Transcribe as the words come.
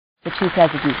the two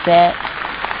presidents there,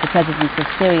 the presidents of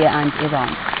Syria and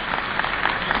Iran.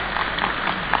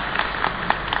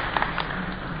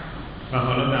 و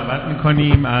حالا دعوت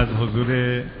می‌کنیم از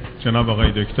حضور جناب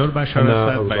آقای دکتر بشار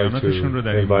اسد بیاناتشون رو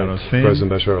در این مراسم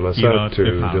ایراد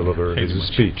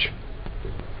بفرمایید.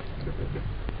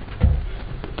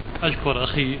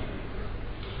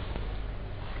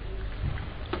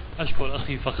 أشكر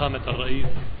أخي فخامة الرئيس.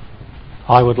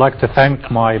 I would like to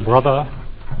thank my brother.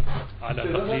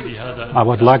 I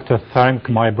would like to thank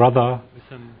my brother,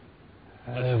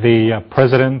 the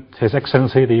President, His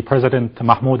Excellency, the President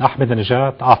Mahmoud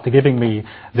Ahmadinejad, after giving me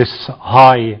this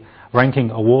high-ranking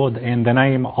award in the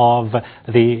name of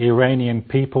the Iranian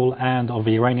people and of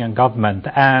the Iranian government.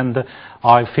 And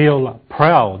I feel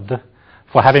proud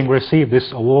for having received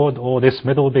this award or this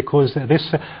medal, because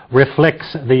this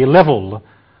reflects the level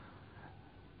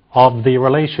of the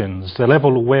relations, the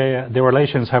level where the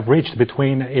relations have reached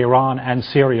between Iran and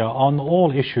Syria on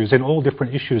all issues, in all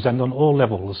different issues and on all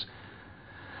levels.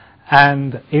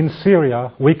 And in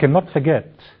Syria, we cannot forget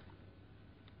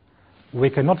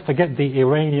the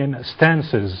Iranian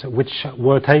stances which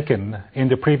were taken in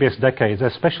the previous decades,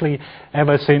 especially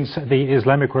ever since the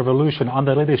Islamic Revolution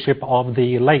under the leadership of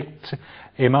the late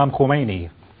Imam Khomeini.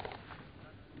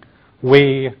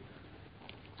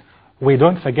 We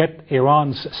don't forget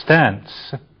Iran's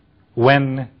stance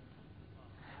when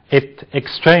it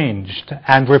exchanged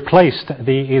and replaced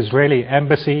the Israeli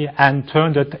embassy and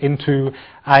turned it into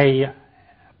a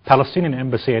Palestinian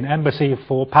embassy, an embassy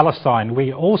for Palestine.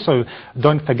 We also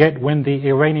don't forget when the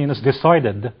Iranians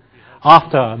decided,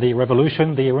 after the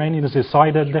revolution, the Iranians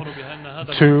decided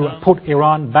to put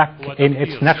Iran back in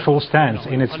its natural stance,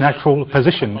 in its natural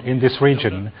position in this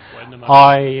region.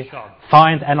 I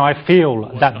find and I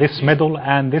feel that this medal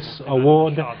and this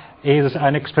award is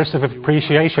an expressive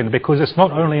appreciation, because it's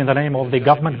not only in the name of the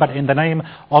government but in the name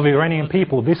of Iranian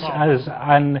people. This is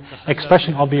an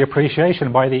expression of the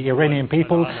appreciation by the Iranian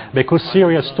people, because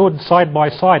Syria stood side by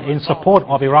side in support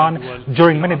of Iran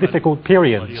during many difficult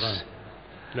periods.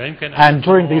 And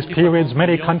during these periods,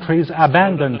 many countries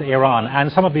abandoned Iran, and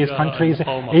some of these countries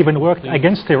even worked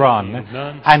against Iran.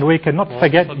 And we cannot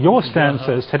forget your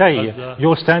stances today,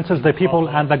 your stances, the people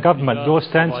and the government, your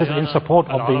stances in support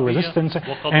of the resistance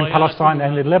in Palestine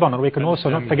and in Lebanon. We can also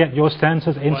not forget your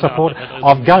stances in support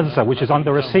of Gaza, which is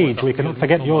under a siege. We cannot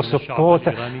forget your support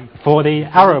for the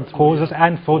Arab causes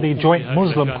and for the joint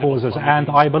Muslim causes. And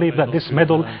I believe that this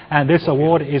medal and this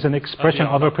award is an expression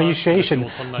of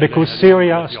appreciation, because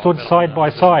Syria stood side by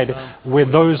side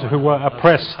with those who were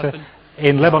oppressed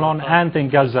in Lebanon and in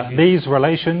Gaza. These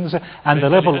relations and the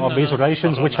level of these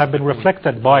relations, which have been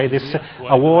reflected by this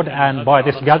award and by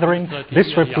this gathering,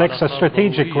 this reflects a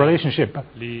strategic relationship.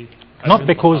 Not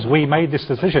because we made this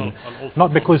decision,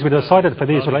 not because we decided for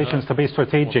these relations to be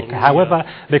strategic, however,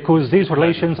 because these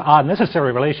relations are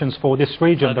necessary relations for this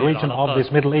region, the region of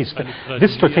this Middle East.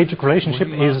 This strategic relationship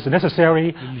is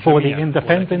necessary for the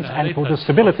independence and for the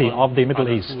stability of the Middle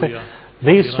East.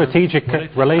 These strategic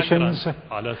relations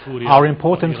are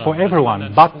important for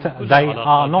everyone, but they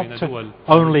are not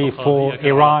only for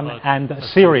Iran and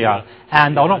Syria,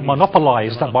 and are not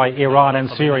monopolized by Iran and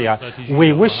Syria.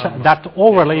 We wish that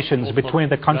all relations between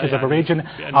the countries of the region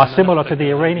are similar to the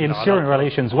Iranian-Syrian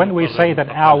relations. When we say that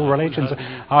our relations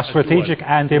are strategic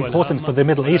and important for the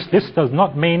Middle East, this does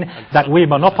not mean that we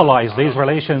monopolize these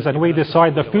relations and we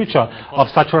decide the future of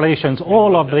such relations.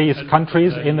 All of these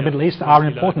countries in the Middle East are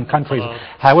important countries.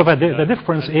 However, the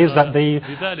difference is that the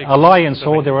alliance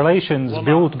or the relations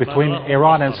built between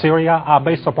Iran and Syria are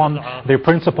based upon the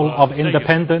principle of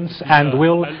independence and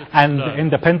will and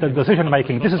independent decision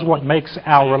making. This is what makes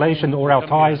our relation or our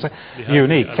ties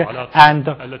unique. And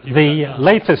the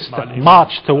latest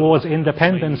march towards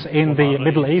independence in the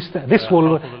Middle East, this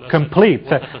will complete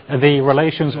the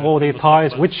relations or the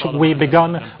ties which we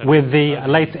begun with the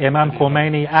late Imam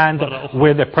Khomeini and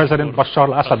with the President Bashar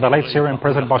al-Assad, the late Syrian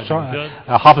President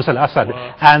Hafiz al-Assad.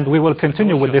 And we will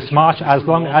continue with this march as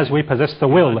long as we possess the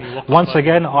will. Once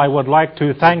again, I would like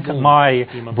to thank my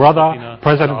brother,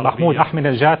 President Mahmoud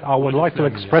Ahmadinejad. I would like to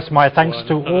express my thanks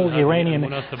to all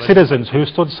Iranian citizens who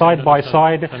stood side by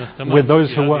side with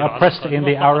those who were oppressed in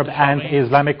the Arab and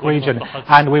Islamic region.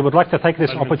 And we would like to take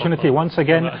this opportunity once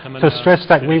again to stress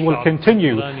that we will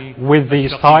continue with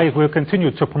these ties. We will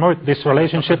continue to promote this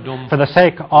relationship for the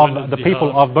sake of the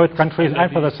people of both countries and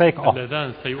for the sake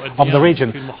of the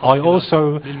region. I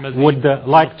also would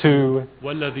like to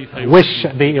wish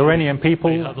the Iranian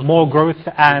people more growth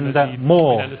and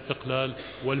more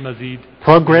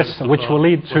progress, which will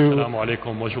lead to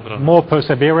more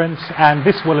perseverance, and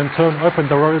this will in turn open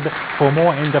the road for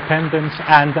more independence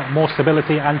and more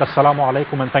stability. And assalamu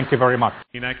alaikum, and thank you very much.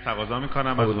 I would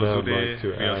now like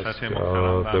to ask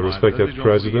the respected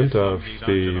President of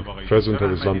the President of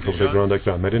the Islamic Republic of Iran,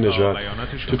 Dr. Ahmadinejad,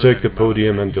 to take the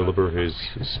podium and deliver his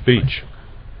speech.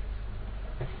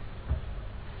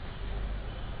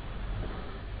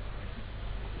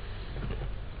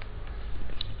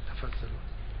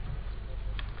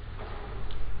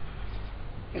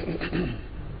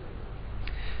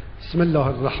 بسم الله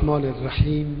الرحمن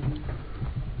الرحيم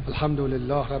الحمد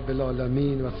لله رب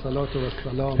العالمين والصلاة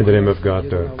والسلام. In the name of God,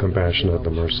 the compassionate, the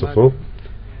merciful,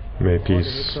 may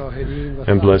peace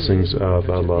and blessings of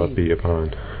Allah be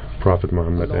upon Prophet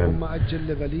Muhammad and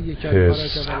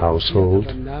his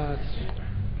household.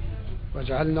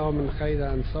 وجعلنا من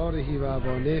خير أنصاره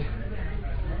وأبانه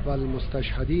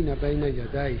والمستشهدين بين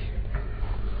يديه.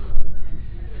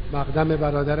 I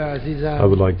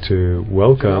would like to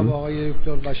welcome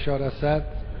Dr. Bashar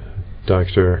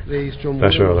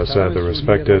Al-Assad, the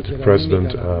respected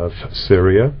President of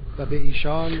Syria.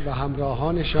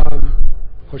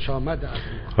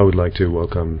 I would like to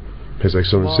welcome His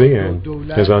Excellency and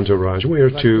his entourage. We are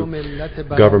two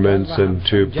governments and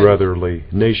two brotherly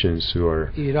nations who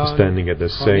are standing at the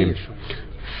same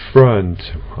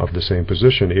front of the same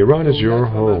position. Iran is your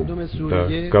home.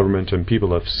 The government and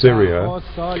people of Syria,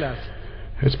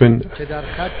 it's been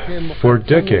for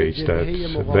decades that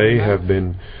they have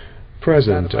been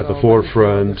present at the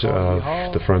forefront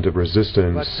of the front of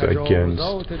resistance against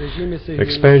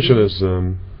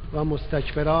expansionism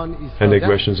and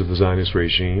aggressions of the Zionist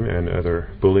regime and other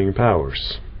bullying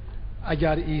powers. If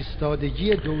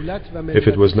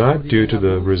it was not due to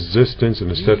the resistance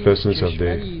and the steadfastness of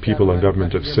the people and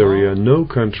government of Syria, no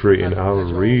country in our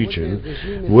region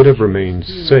would have remained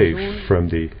safe from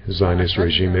the Zionist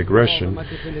regime aggression,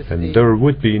 and there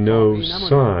would be no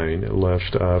sign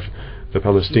left of the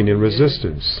Palestinian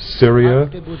resistance. Syria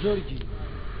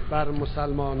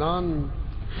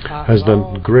has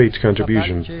done great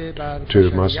contribution to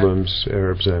Muslims,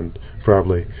 Arabs, and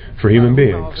probably for human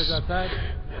beings.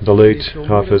 The late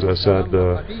Hafiz Assad,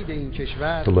 the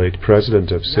late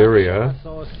president of Syria,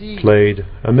 played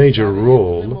a major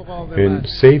role in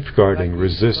safeguarding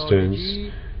resistance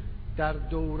at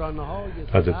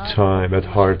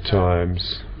hard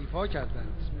times.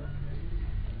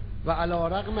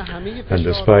 And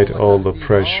despite all the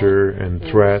pressure and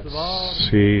threats,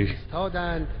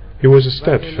 he was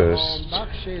steadfast,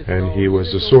 and he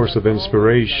was a source of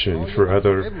inspiration for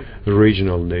other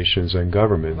regional nations and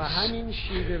governments.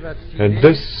 And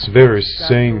this very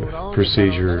same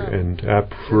procedure and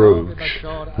approach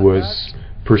was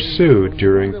pursued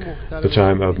during the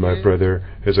time of my brother,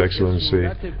 His Excellency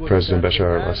President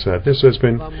Bashar al-Assad. This has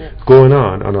been going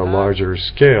on a larger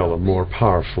scale and more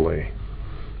powerfully.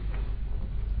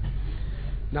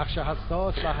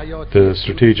 The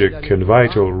strategic and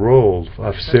vital role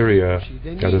of Syria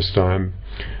at this time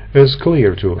is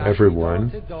clear to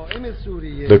everyone.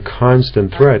 The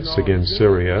constant threats against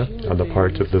Syria on the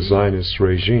part of the Zionist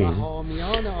regime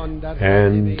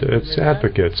and its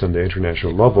advocates on the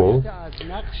international level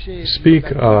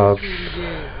speak of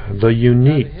the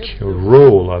unique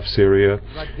role of Syria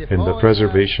in the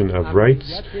preservation of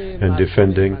rights and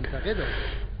defending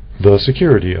the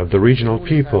security of the regional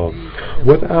people.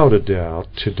 Without a doubt,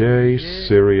 today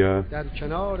Syria,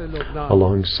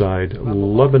 alongside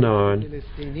Lebanon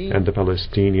and the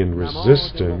Palestinian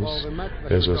resistance,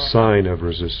 is a sign of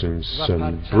resistance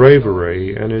and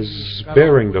bravery, and is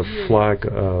bearing the flag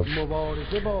of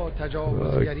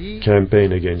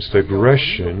campaign against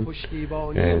aggression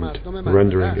and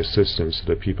rendering assistance to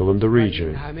the people in the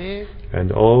region.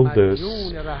 And all this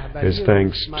is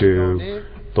thanks to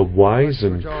the wise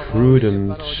and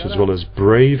prudent as well as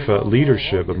brave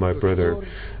leadership of my brother,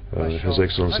 His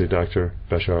Excellency Dr.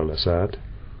 Bashar al-Assad.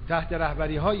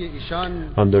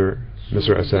 Under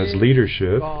Mr. Assad's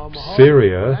leadership,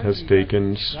 Syria has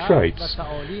taken strides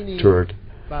toward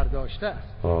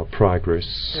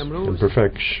progress and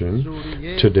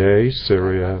perfection. Today,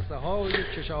 Syria,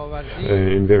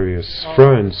 in various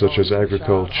fronts such as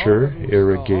agriculture,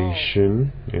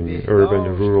 irrigation in urban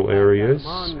and rural areas,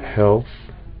 health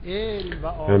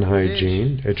and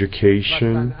hygiene,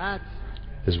 education,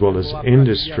 as well as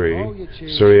industry,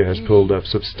 Syria has pulled up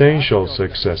substantial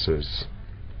successes.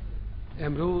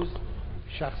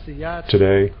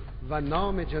 Today,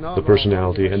 the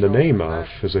personality and the name of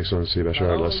His Excellency Bashar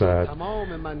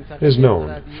al-Assad is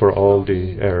known for all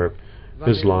the Arab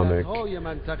Islamic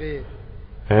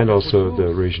and also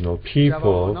the regional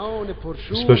people,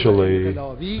 especially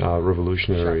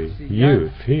revolutionary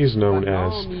youth. He is known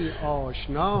as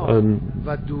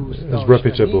a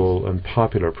reputable and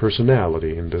popular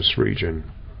personality in this region.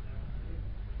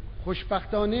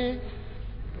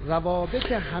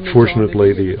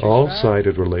 Fortunately, the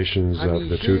all-sided relations of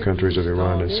the two countries of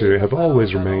Iran and Syria have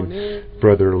always remained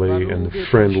brotherly and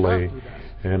friendly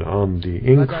and on the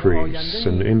increase,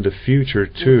 and in the future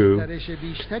too,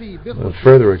 a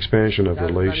further expansion of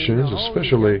relations,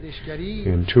 especially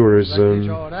in tourism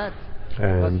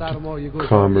and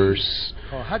commerce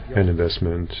and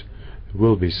investment,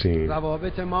 will be seen.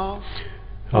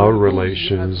 Our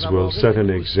relations will set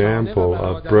an example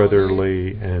of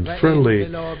brotherly and friendly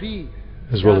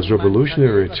as well as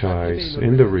revolutionary ties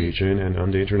in the region and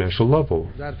on the international level.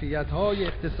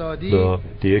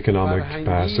 The economic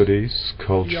capacities,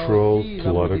 cultural,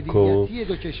 political,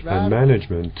 and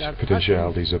management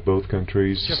potentialities of both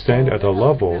countries stand at a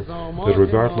level that,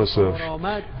 regardless of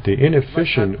the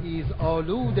inefficient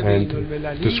and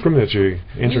discriminatory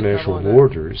international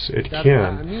orders,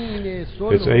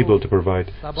 it's able to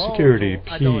provide security,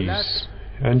 peace,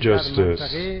 and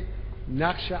justice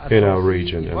in our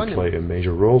region and play a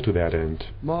major role to that end.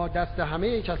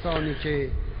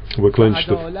 We clench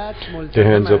the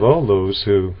hands of all those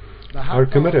who are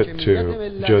committed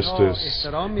to justice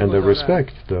and they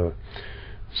respect the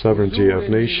sovereignty of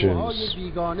nations,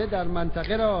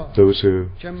 those who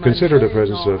consider the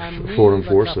presence of foreign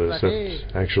forces that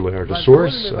actually are the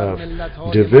source of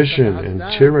division and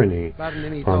tyranny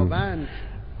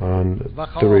on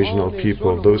the regional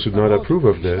people, those who do not approve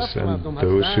of this, and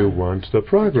those who want the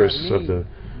progress of the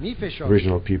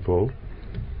regional people.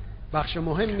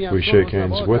 We shake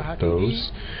hands with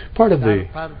those. Part of the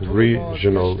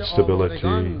regional stability,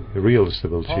 real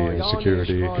stability and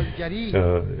security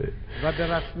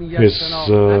is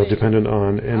dependent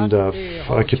on end of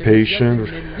occupation,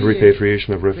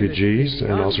 repatriation of refugees,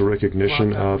 and also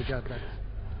recognition of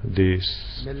the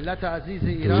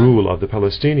rule of the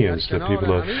Palestinians. The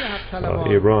people of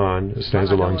Iran stands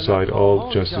alongside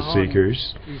all justice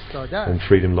seekers and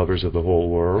freedom lovers of the whole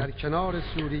world,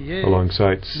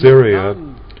 alongside Syria,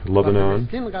 Lebanon,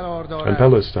 and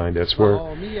Palestine. That's where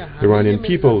Iranian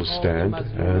people stand,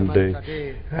 and they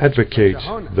advocate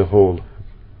the whole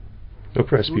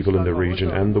oppressed people in the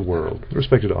region and the world.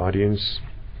 Respected audience,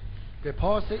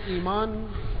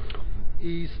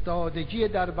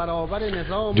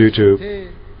 due to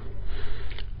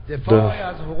the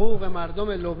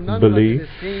belief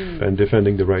and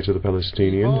defending the rights of the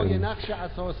Palestinians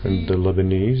and the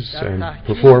Lebanese, and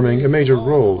performing a major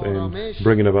role in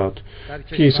bringing about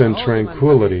peace and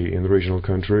tranquility in the regional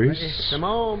countries,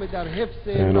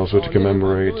 and also to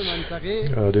commemorate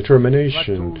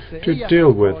determination to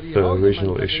deal with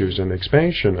regional issues and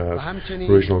expansion of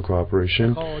regional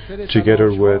cooperation,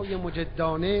 together with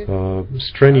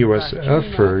strenuous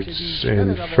efforts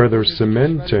in further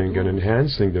cementing and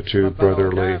enhancing the two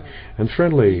brotherly and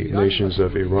friendly nations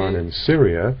of Iran and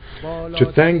Syria, to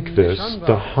thank this,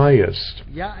 the highest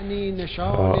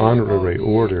honorary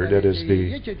order, that is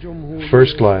the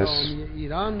first-class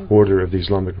order of the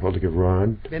Islamic Republic of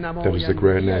Iran, that is the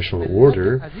Grand National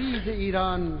Order.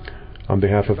 On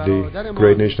behalf of the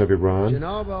great nation of Iran,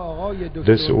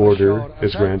 this order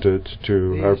is granted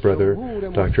to our brother,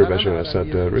 Dr. Bashar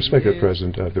al-Assad, the respected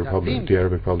President of the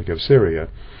Arab Republic of Syria.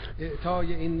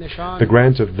 The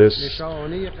grant of this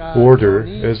order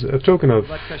is a token of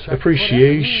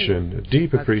appreciation,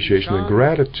 deep appreciation and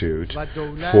gratitude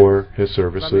for his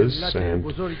services and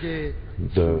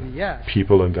the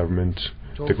people and government,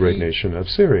 the great nation of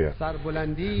Syria.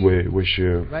 We wish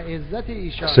you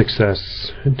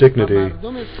success, dignity,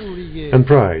 and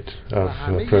pride of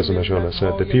President Bashar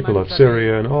al-Assad, the people of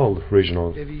Syria and all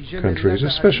regional countries,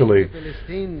 especially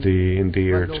the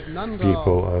endeared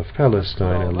people of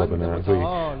Palestine and Lebanon. We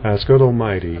ask God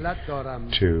Almighty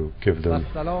to give them,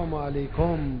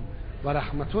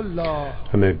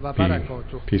 and may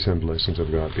peace and blessings of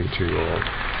God be to you all.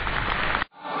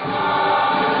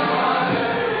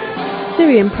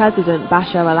 Syrian President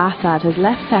Bashar al-Assad has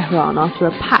left Tehran after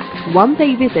a packed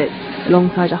one-day visit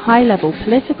alongside a high-level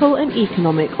political and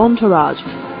economic entourage.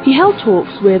 He held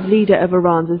talks with leader of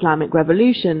Iran's Islamic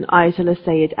Revolution, Ayatollah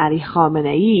Sayyid Ali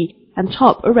Khamenei, and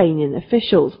top Iranian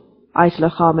officials.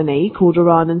 Ayatollah Khamenei called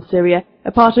Iran and Syria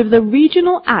a part of the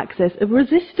regional axis of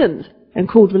resistance and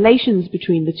called relations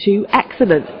between the two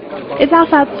excellent. It's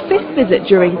Assad's fifth visit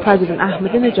during President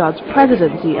Ahmadinejad's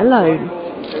presidency alone.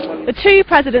 The two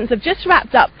presidents have just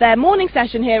wrapped up their morning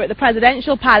session here at the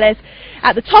presidential palace.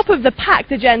 At the top of the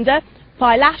packed agenda,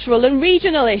 bilateral and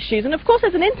regional issues. And of course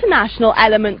there's an international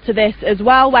element to this as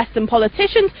well. Western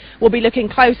politicians will be looking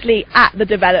closely at the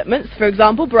developments. For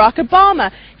example, Barack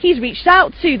Obama, he's reached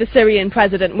out to the Syrian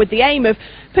president with the aim of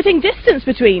putting distance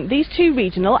between these two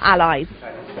regional allies.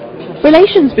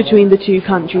 Relations between the two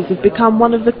countries have become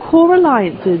one of the core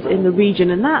alliances in the region,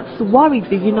 and that's worried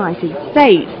the United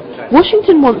States.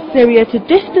 Washington wants Syria to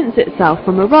distance itself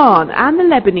from Iran and the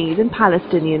Lebanese and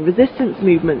Palestinian resistance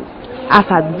movements.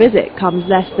 Assad's visit comes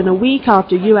less than a week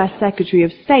after US Secretary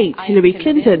of State Hillary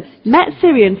Clinton met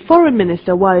Syrian Foreign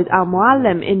Minister Walid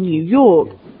al-Muallem in New York.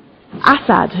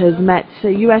 Assad has met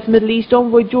US Middle East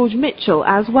envoy George Mitchell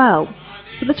as well.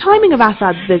 But the timing of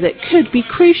Assad's visit could be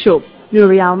crucial.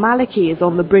 Nouri al-Maliki is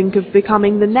on the brink of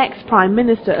becoming the next Prime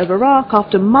Minister of Iraq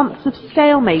after months of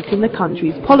stalemate in the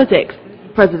country's politics.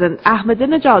 President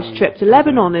Ahmadinejad's trip to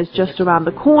Lebanon is just around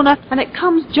the corner, and it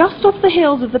comes just off the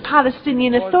heels of the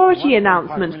Palestinian Authority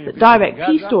announcement that direct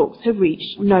peace talks have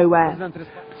reached nowhere.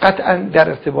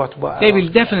 They will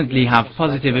definitely have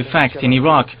positive effect in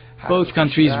Iraq. Both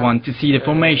countries want to see the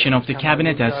formation of the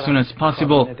cabinet as soon as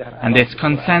possible, and this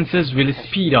consensus will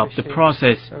speed up the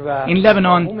process. In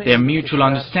Lebanon, their mutual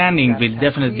understanding will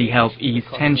definitely help ease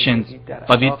tensions.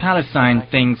 But with Palestine,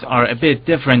 things are a bit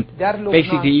different.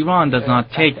 Basically, Iran does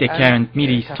not take the current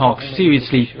Middle East talks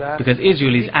seriously because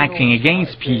Israel is acting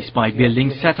against peace by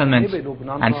building settlements.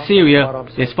 And Syria,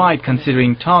 despite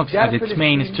considering talks as its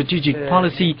main strategic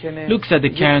policy, looks at the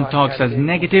current talks as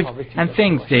negative and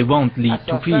thinks they won't lead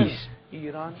to peace.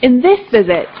 In this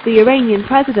visit, the Iranian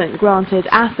president granted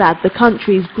Assad the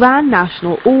country's Grand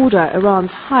National Order,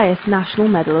 Iran's highest national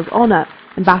medal of honor.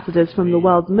 Ambassadors from the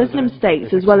world's Muslim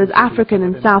states, as well as African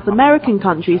and South American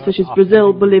countries such as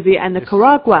Brazil, Bolivia and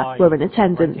Nicaragua, were in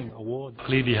attendance.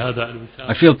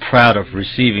 I feel proud of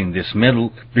receiving this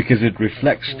medal because it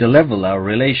reflects the level our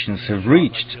relations have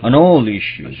reached on all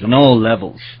issues, on all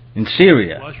levels. In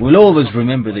Syria, we'll always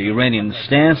remember the Iranian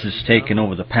stances taken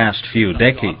over the past few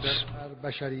decades.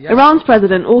 Iran's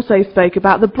president also spoke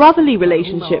about the brotherly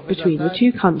relationship between the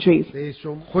two countries.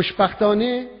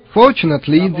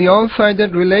 Fortunately, the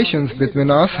all-sided relations between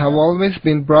us have always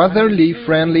been brotherly,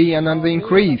 friendly and on the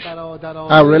increase.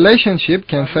 Our relationship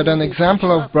can set an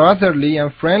example of brotherly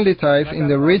and friendly ties in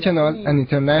the regional and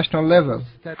international level.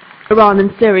 Iran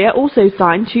and Syria also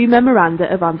signed 2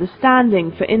 memoranda of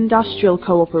understanding for industrial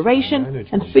cooperation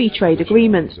and free trade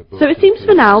agreements. So it seems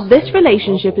for now this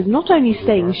relationship is not only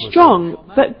staying strong,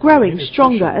 but growing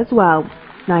stronger as well.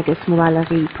 Nargis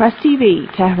Mouralaghi, Press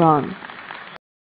TV, Tehran.